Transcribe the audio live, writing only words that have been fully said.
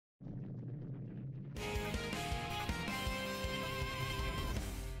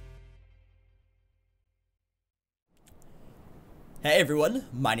Hey everyone,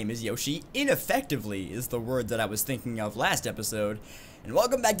 my name is Yoshi. Ineffectively is the word that I was thinking of last episode. And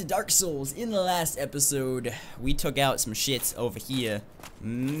welcome back to Dark Souls. In the last episode, we took out some shits over here.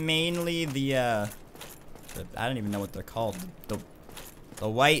 Mainly the I don't even know what they're called. The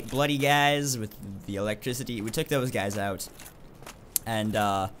white bloody guys with the electricity. We took those guys out. And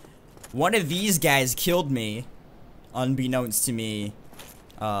one of these guys killed me, unbeknownst to me,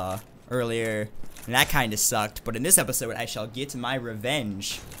 earlier. And that kind of sucked, but in this episode, I shall get my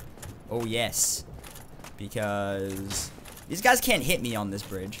revenge. Oh, yes. Because these guys can't hit me on this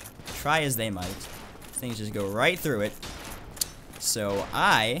bridge. Try as they might. Things just go right through it. So,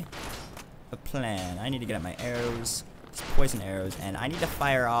 I have a plan. I need to get out my arrows. These poison arrows. And I need to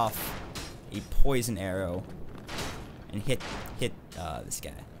fire off a poison arrow. And hit this guy.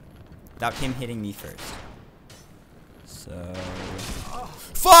 Without him hitting me first. So...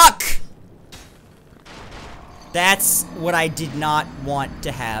 Fuck! That's what I did not want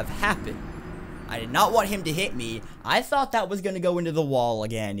to have happen. I did not want him to hit me. I thought that was going to go into the wall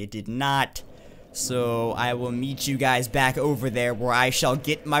again. It did not. So I will meet you guys back over there where I shall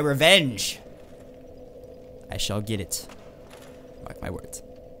get my revenge. I shall get it. Mark my words.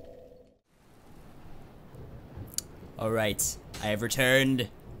 Alright. I have returned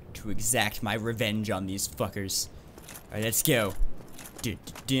to exact my revenge on these fuckers. Alright, let's go.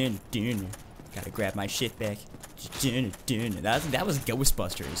 Gotta grab my shit back. That was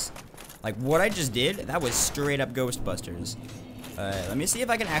Ghostbusters. Like, what I just did, that was straight up Ghostbusters. Let me see if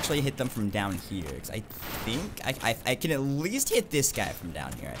I can actually hit them from down here. Because I think I can at least hit this guy from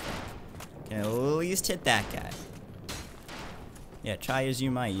down here, I think. Can at least hit that guy. Yeah, try as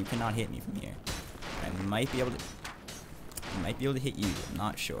you might. You cannot hit me from here. I might be able to hit you. I'm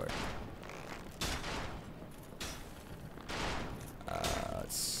not sure.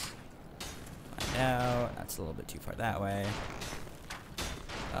 Out. That's a little bit too far that way.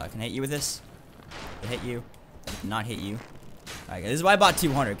 Can I hit you with this? Can I hit you? I did not hit you. Alright, this is why I bought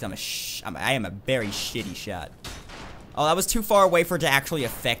 200, because I am a very shitty shot. Oh, that was too far away for it to actually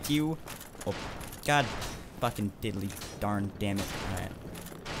affect you. Oh, god fucking diddly darn damn it. Alright.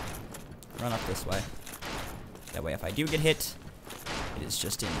 Run up this way. That way if I do get hit, it is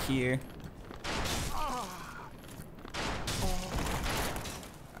just in here.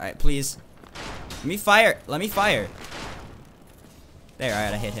 Alright, please. Let me fire. Let me fire. There,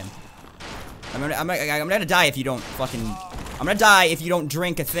 alright, I hit him. I'm gonna die if you don't fucking... I'm gonna die if you don't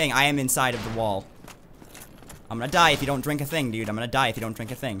drink a thing. I am inside of the wall. I'm gonna die if you don't drink a thing, dude. I'm gonna die if you don't drink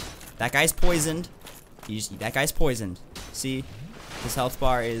a thing. That guy's poisoned. That guy's poisoned. See? His health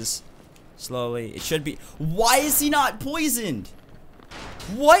bar is slowly... It should be... Why is he not poisoned?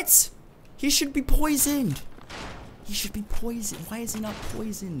 What? He should be poisoned. He should be poisoned. Why is he not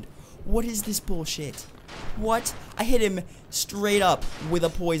poisoned? What is this bullshit? What? I hit him straight up with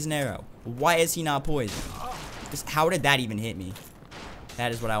a poison arrow. Why is he not poisoned? How did that even hit me?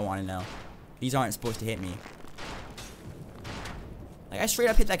 That is what I want to know. These aren't supposed to hit me. Like, I straight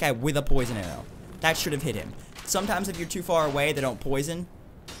up hit that guy with a poison arrow. That should have hit him. Sometimes if you're too far away, they don't poison.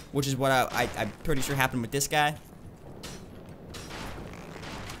 Which is what I'm pretty sure happened with this guy.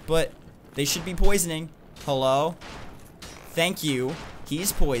 But they should be poisoning. Hello? Thank you.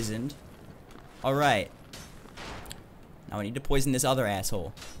 He's poisoned. Alright. Now I need to poison this other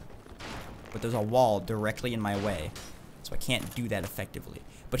asshole. But there's a wall directly in my way. So I can't do that effectively.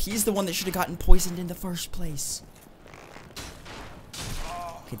 But he's the one that should have gotten poisoned in the first place.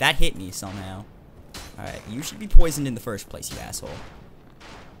 Okay, that hit me somehow. Alright, you should be poisoned in the first place, you asshole.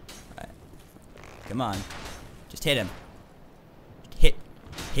 Alright. Come on. Just hit him.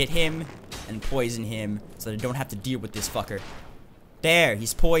 Hit him and poison him so that I don't have to deal with this fucker. There,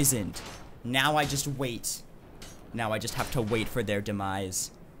 he's poisoned. Now I just wait. Now I just have to wait for their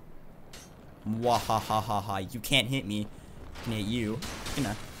demise. Wahahaha. You can't hit me. I can hit you.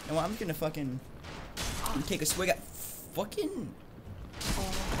 I'm gonna fucking take a swig at fucking...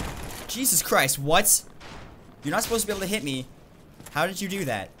 Jesus Christ, what? You're not supposed to be able to hit me. How did you do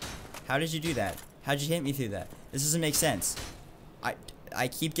that? How did you do that? How did you hit me through that? This doesn't make sense. I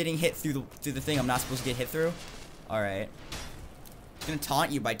keep getting hit through the thing I'm not supposed to get hit through. Alright. I'm gonna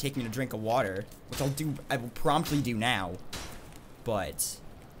taunt you by taking a drink of water, which I will promptly do now. But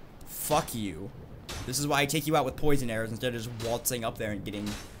fuck you. This is why I take you out with poison arrows instead of just waltzing up there and getting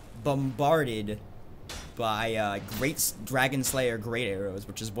bombarded by great Dragon Slayer great arrows,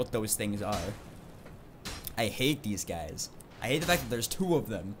 which is what those things are. I hate these guys. I hate the fact that there's two of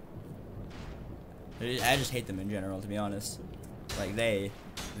them. I just hate them in general, to be honest. Like, they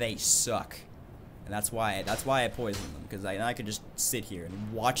suck. And that's why I poisoned them, because I could just sit here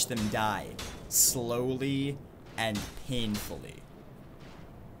and watch them die slowly and painfully.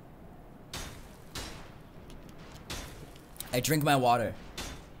 I drink my water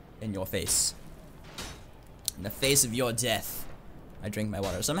in your face. In the face of your death, I drink my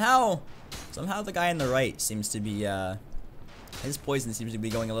water. Somehow the guy on the right seems to be, his poison seems to be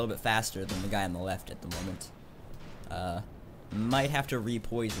going a little bit faster than the guy on the left at the moment. Might have to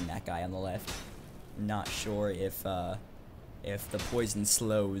re-poison that guy on the left. Not sure if the poison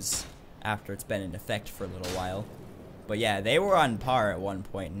slows after it's been in effect for a little while. But yeah, they were on par at one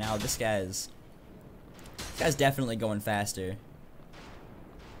point. Now this guy's definitely going faster.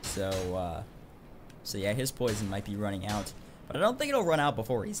 So yeah, his poison might be running out. But I don't think it'll run out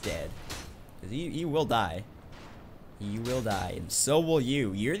before he's dead. 'Cause he will die. He will die, and so will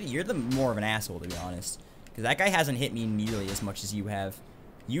you. You're the more of an asshole, to be honest. Because that guy hasn't hit me nearly as much as you have.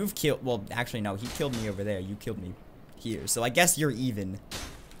 You've killed, well, actually no, he killed me over there. You killed me here. So I guess you're even.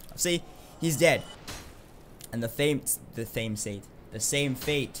 See, he's dead. And the same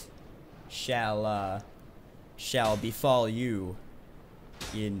fate shall befall you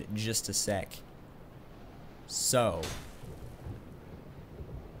in just a sec. So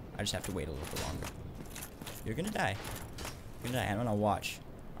I just have to wait a little bit longer. You're gonna die. You're gonna die. I'm gonna watch.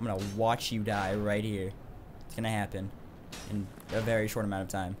 I'm gonna watch you die right here. It's gonna happen in a very short amount of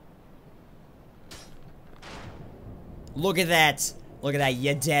time. Look at that. Look at that.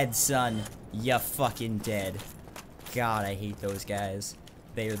 You're dead, son. You're fucking dead. God, I hate those guys.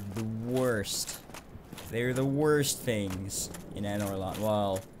 They're the worst. They're the worst things in Anor Londo.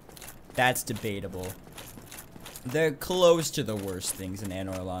 Well, that's debatable. They're close to the worst things in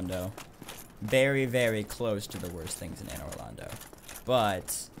Anor Londo. Very, very close to the worst things in Anor Londo.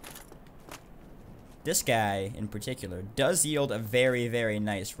 But this guy, in particular, does yield a very, very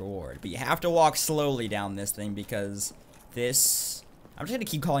nice reward. But you have to walk slowly down this thing because this... I'm just going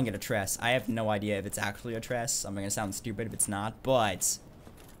to keep calling it a tress. I have no idea if it's actually a tress. I'm going to sound stupid if it's not. But,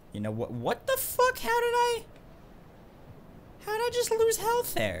 you know, what the fuck? How did I just lose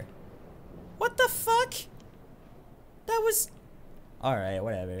health there? What the fuck? That was... Alright,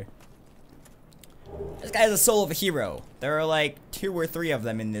 whatever. This guy has a soul of a hero. There are like 2 or 3 of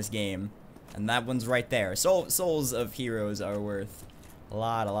them in this game. And that one's right there. Souls of heroes are worth a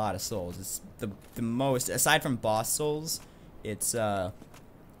lot of souls. It's the most, aside from boss souls, it's the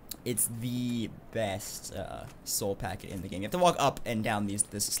best soul packet in the game. You have to walk up and down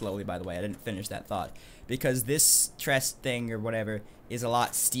this slowly, by the way. I didn't finish that thought. Because this tress thing or whatever is a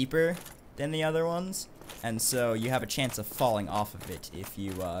lot steeper than the other ones. And so you have a chance of falling off of it if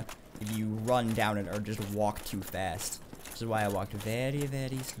you run down it or just walk too fast. Which is why I walked very,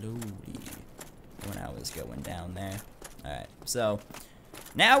 very slowly when I was going down there. Alright, so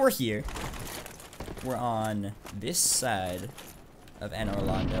now we're here. We're on this side of Anor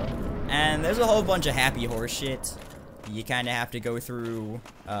Londo. And there's a whole bunch of happy horse shit you kind of have to go through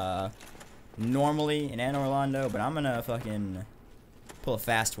normally in Anor Londo. But I'm gonna fucking pull a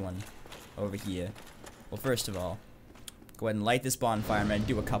fast one over here. Well, first of all, go ahead and light this bonfire. I'm gonna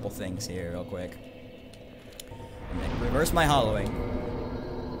do a couple things here real quick. I'm gonna reverse my hollowing,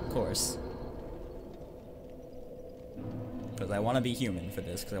 of course, because I want to be human for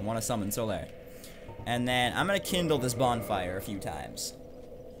this, because I want to summon Solaire. And then I'm gonna kindle this bonfire a few times.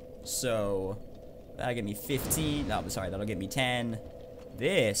 So that'll get me 15. Oh, sorry, that'll get me 10.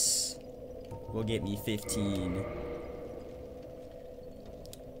 This will get me 15.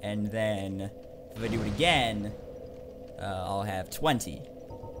 And then if I do it again, I'll have 20.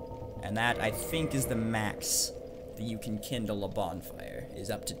 And that, I think, is the max that you can kindle a bonfire, is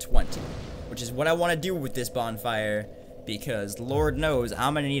up to 20. Which is what I want to do with this bonfire, because Lord knows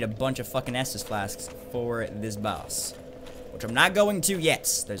I'm going to need a bunch of fucking Estus flasks for this boss. Which I'm not going to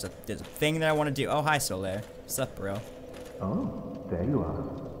yet. There's a thing that I want to do. Oh, hi, Solaire. What's up, bro? Oh, there you are.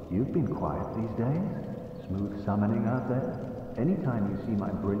 You've been quiet these days. Smooth summoning out there. Anytime you see my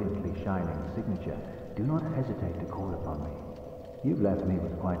brilliantly shining signature, do not hesitate to call upon me. You've left me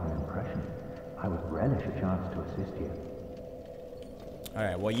with quite an impression. I would relish a chance to assist you.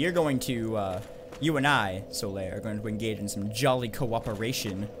 Alright, well, you're going to, you and I, Solaire, are going to engage in some jolly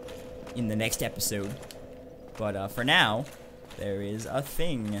cooperation in the next episode. But, for now, there is a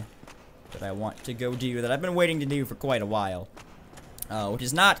thing that I want to go do that I've been waiting to do for quite a while. Which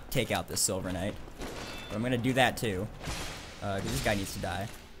is not take out this Silver Knight. But I'm going to do that, too. Because this guy needs to die.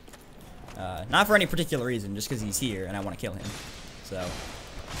 Not for any particular reason, just because he's here and I want to kill him. So,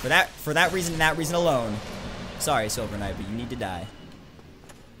 for that reason and that reason alone, sorry, Silver Knight, but you need to die.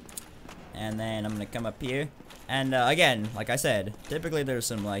 And then I'm gonna come up here, and again, like I said, typically there's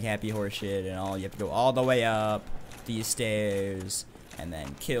some like happy horse shit and all. You have to go all the way up these stairs and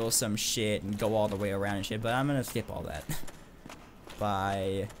then kill some shit and go all the way around and shit. But I'm gonna skip all that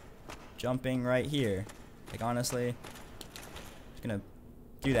by jumping right here. Like honestly, Just gonna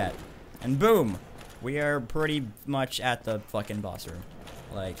do that. And boom! We are pretty much at the fucking boss room.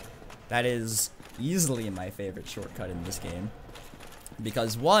 Like, that is easily my favorite shortcut in this game.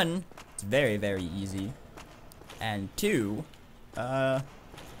 Because one, it's very, very easy. And two,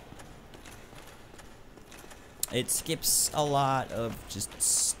 it skips a lot of just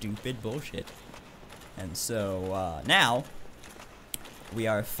stupid bullshit. And so, now, we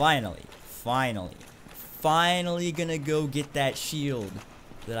are finally gonna go get that shield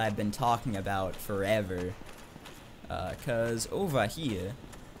that I've been talking about forever. Cause over here,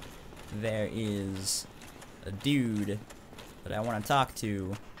 there is a dude that I want to talk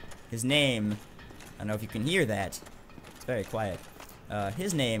to. His name, I don't know if you can hear that, it's very quiet.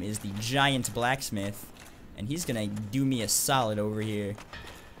 His name is the Giant Blacksmith, and he's gonna do me a solid over here.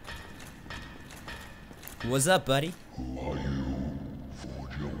 What's up, buddy? Who are you?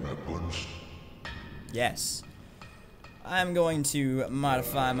 Forge your weapons? Yes. I'm going to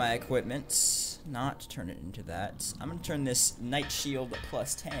modify my equipment. Not turn it into that. I'm gonna turn this Knight Shield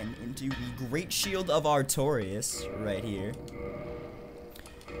plus 10 into the Great Shield of Artorias right here.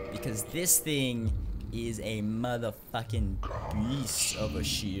 Because this thing is a motherfucking beast of a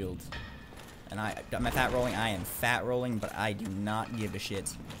shield. And am I fat rolling? I am fat rolling, but I do not give a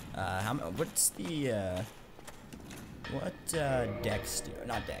shit. What's the, what, dex,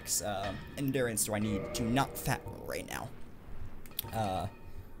 not dex, endurance do I need to not fat roll right now?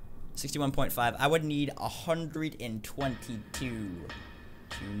 61.5. I would need 122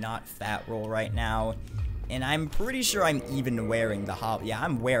 to not fat roll right now. And I'm pretty sure I'm even wearing the hobble. Yeah,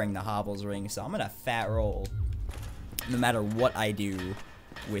 I'm wearing the hobbles ring, so I'm gonna fat roll no matter what I do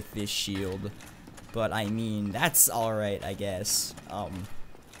with this shield. But I mean, that's alright, I guess.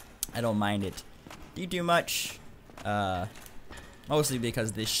 I don't mind it too much. Mostly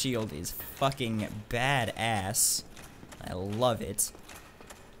because this shield is fucking badass. I love it.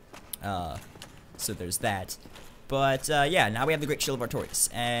 So there's that. But, yeah, now we have the Great Shield of Artorias.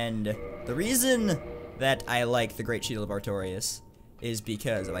 And the reason that I like the Great Shield of Artorias is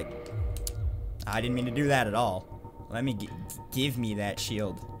because, like, I didn't mean to do that at all. Let me give me that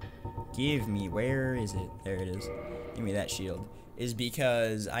shield. Give me, where is it? There it is. Give me that shield. Is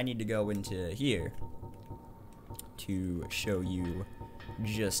because I need to go into here to show you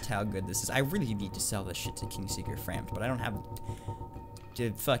just how good this is. I really need to sell this shit to Kingseeker Framed, but I don't have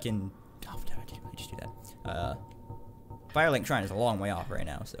to fucking. Oh, did I just do that? Firelink Shrine is a long way off right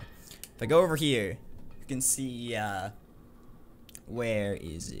now, so if I go over here, you can see. Where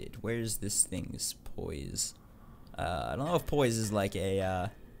is it? Where's this thing's poise? I don't know if poise is like a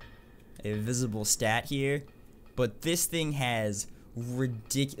visible stat here, but this thing has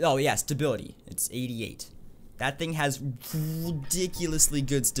ridiculous. Oh yeah, stability. It's 88. That thing has ridiculously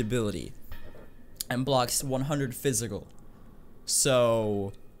good stability and blocks 100 physical.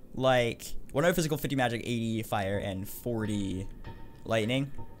 So, like 100 physical, 50 magic, 80 fire, and 40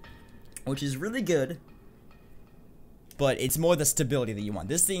 lightning, which is really good. But it's more the stability that you want.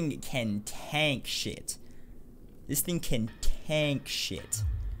 This thing can tank shit. This thing can tank shit.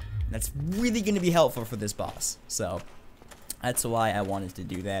 And that's really going to be helpful for this boss. So, that's why I wanted to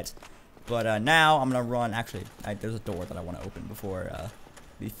do that. But now I'm going to run. Actually, there's a door that I want to open before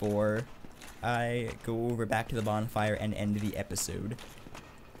I go over back to the bonfire and end the episode.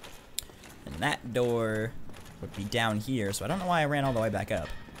 And that door would be down here. So I don't know why I ran all the way back up.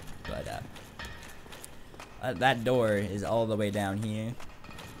 But, that door is all the way down here.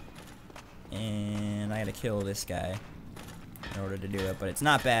 And I gotta kill this guy in order to do it, but it's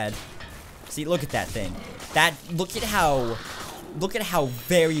not bad. See, look at that thing. Look at how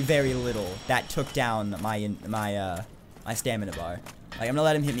very, very little that took down my stamina bar. Like, I'm gonna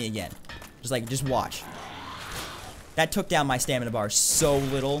let him hit me again. Just watch. That took down my stamina bar so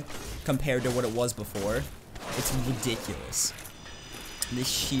little compared to what it was before. It's ridiculous. This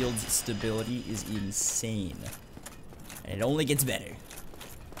shield's stability is insane. And it only gets better.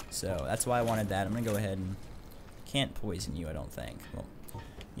 So, that's why I wanted that. I'm gonna go ahead and... Can't poison you, I don't think. Well,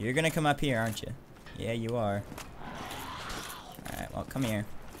 you're gonna come up here, aren't you? Yeah, you are. Alright, well, come here.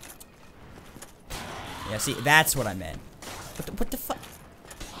 Yeah, see, that's what I meant. What the fuck?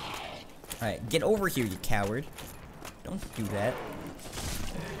 Alright, get over here, you coward. Don't do that.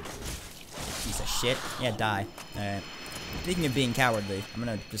 Piece of shit. Yeah, die. Alright. Speaking of being cowardly, I'm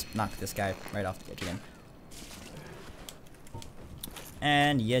gonna just knock this guy right off the edge again.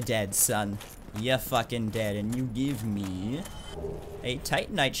 And you're dead, son. You're fucking dead, and you give me a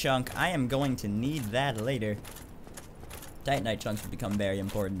Titanite chunk. I am going to need that later. Titanite chunks will become very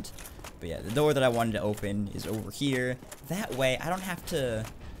important. But yeah, the door that I wanted to open is over here. That way, I don't have to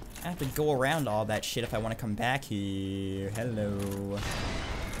I have to go around all that shit if I want to come back here. Hello.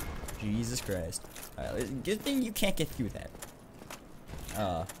 Jesus Christ. Alright, good thing you can't get through that.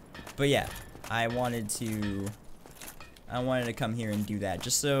 But yeah, I wanted to come here and do that,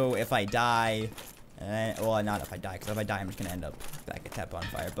 just so if I die, well, not if I die, because if I die, I'm just gonna end up back at that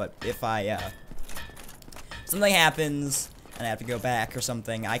bonfire. But if something happens and I have to go back or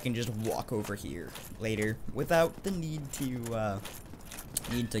something, I can just walk over here later without the need to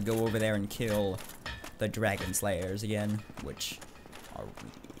go over there and kill the Dragon Slayers again, which are,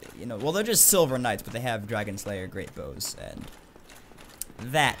 you know, well, they're just Silver Knights, but they have Dragon Slayer great bows, and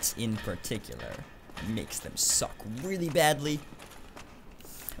that in particular makes them suck really badly.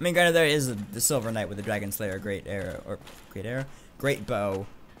 I mean, granted, there is the Silver Knight with the Dragon Slayer great bow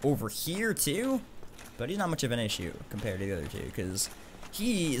over here too, but he's not much of an issue compared to the other two, because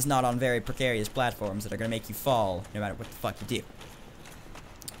he is not on very precarious platforms that are gonna make you fall no matter what the fuck you do.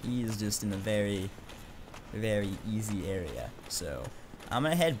 He is just in a very, very easy area. So I'm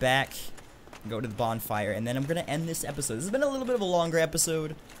gonna head back, go to the bonfire, and then I'm gonna end this episode. This has been a little bit of a longer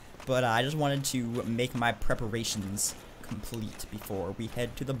episode, but I just wanted to make my preparations complete before we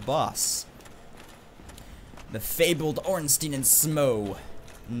head to the boss, the fabled Ornstein and Smo,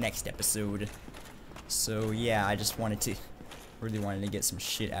 next episode. So yeah, I just really wanted to get some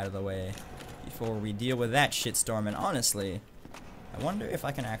shit out of the way before we deal with that shitstorm. And honestly, I wonder if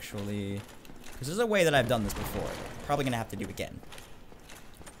I can actually, because there's a way that I've done this before. Probably gonna have to do again.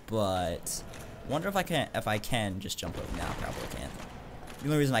 But I wonder if I can just jump over now. Probably can't. The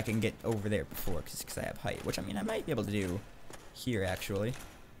only reason I can get over there before is because I have height, which I mean I might be able to do here actually.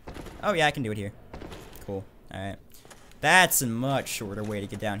 Oh yeah, I can do it here. Cool. All right. That's a much shorter way to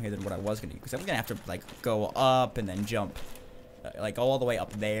get down here than what I was gonna do, because I was gonna have to like go up and then jump, like all the way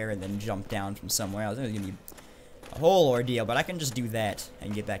up there and then jump down from somewhere else. It was gonna be a whole ordeal, but I can just do that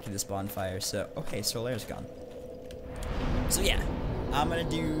and get back to this bonfire. So okay, Solaire's gone. So yeah, I'm gonna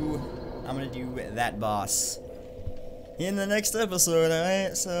do that boss in the next episode,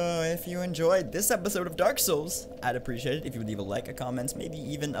 alright? So if you enjoyed this episode of Dark Souls, I'd appreciate it if you would leave a like, a comment, maybe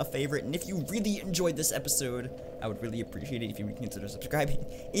even a favorite. And if you really enjoyed this episode, I would really appreciate it if you would consider subscribing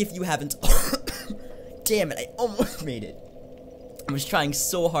if you haven't. Damn it, I almost made it. I was trying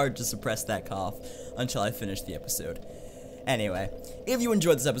so hard to suppress that cough until I finished the episode. Anyway, if you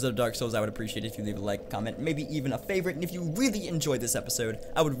enjoyed this episode of Dark Souls, I would appreciate it if you leave a like, comment, maybe even a favorite. And if you really enjoyed this episode,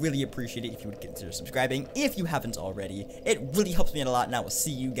 I would really appreciate it if you would consider subscribing if you haven't already. It really helps me out a lot, and I will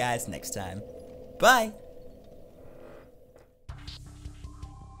see you guys next time. Bye!